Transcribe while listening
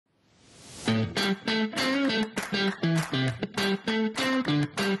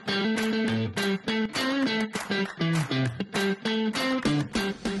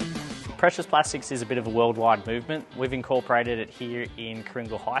Precious Plastics is a bit of a worldwide movement. We've incorporated it here in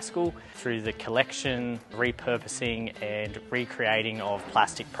Kooringal High School through the collection, repurposing and recreating of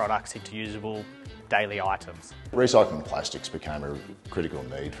plastic products into usable daily items. Recycling plastics became a critical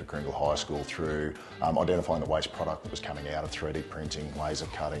need for Kooringal High School through identifying the waste product that was coming out of 3D printing, laser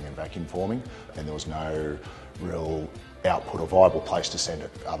cutting and vacuum forming, and there was no real output or viable place to send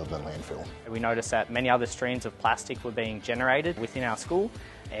it other than landfill. We noticed that many other streams of plastic were being generated within our school,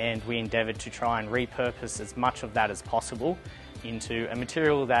 and we endeavoured to try and repurpose as much of that as possible into a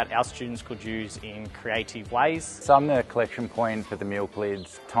material that our students could use in creative ways. So I'm the collection point for the milk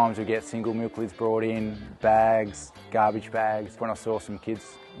lids. Times we get single milk lids brought in, bags, garbage bags. When I saw some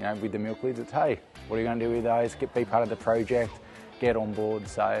kids, with the milk lids, it's, hey, what are you going to do with those? Be part of the project, get on board.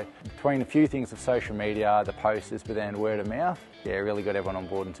 So between a few things of social media, the posters, but then word of mouth, yeah, really got everyone on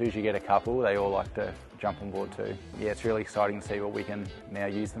board. And as soon as you get a couple, they all like to jump on board too. Yeah, it's really exciting to see what we can now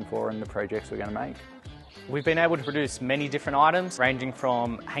use them for and the projects we're going to make. We've been able to produce many different items, ranging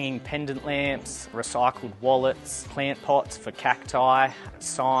from hanging pendant lamps, recycled wallets, plant pots for cacti,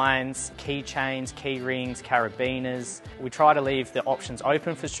 signs, keychains, key rings, carabiners. We try to leave the options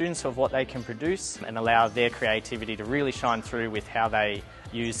open for students of what they can produce and allow their creativity to really shine through with how they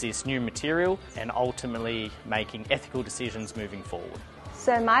use this new material and ultimately making ethical decisions moving forward.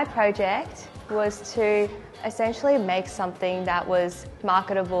 So my project was to essentially make something that was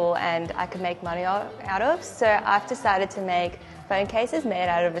marketable and I could make money out of. So I've decided to make phone cases made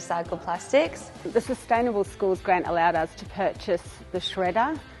out of recycled plastics. The Sustainable Schools grant allowed us to purchase the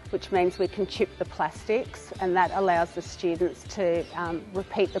shredder, which means we can chip the plastics, and that allows the students to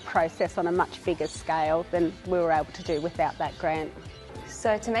repeat the process on a much bigger scale than we were able to do without that grant.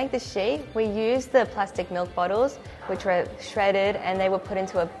 So to make the sheet, we used the plastic milk bottles, which were shredded, and they were put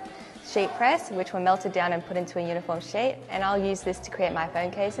into a sheet press, which were melted down and put into a uniform sheet. And I'll use this to create my phone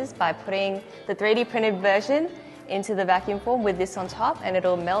cases by putting the 3D printed version into the vacuum form with this on top, and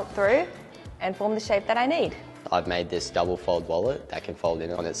it'll melt through and form the shape that I need. I've made this double fold wallet that can fold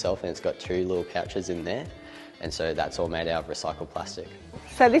in on itself, and it's got two little pouches in there. And so that's all made out of recycled plastic.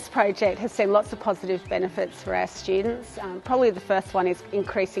 So this project has seen lots of positive benefits for our students. Probably the first one is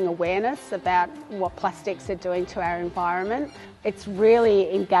increasing awareness about what plastics are doing to our environment. It's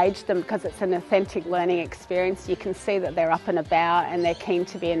really engaged them because it's an authentic learning experience. You can see that they're up and about and they're keen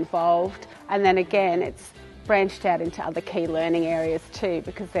to be involved. And then again, it's branched out into other key learning areas too,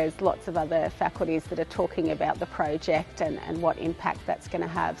 because there's lots of other faculties that are talking about the project and what impact that's going to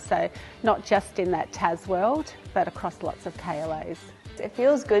have. So not just in that TAS world, but across lots of KLAs. It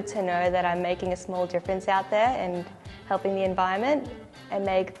feels good to know that I'm making a small difference out there and helping the environment and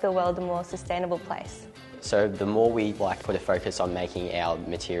make the world a more sustainable place. So the more we put a focus on making our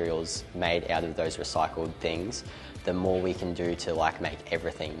materials made out of those recycled things, the more we can do to make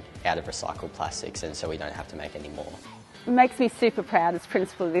everything out of recycled plastics, and so we don't have to make any more. It makes me super proud as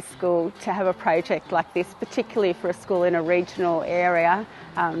principal of this school to have a project like this, particularly for a school in a regional area.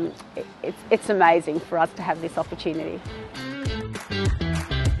 It's amazing for us to have this opportunity.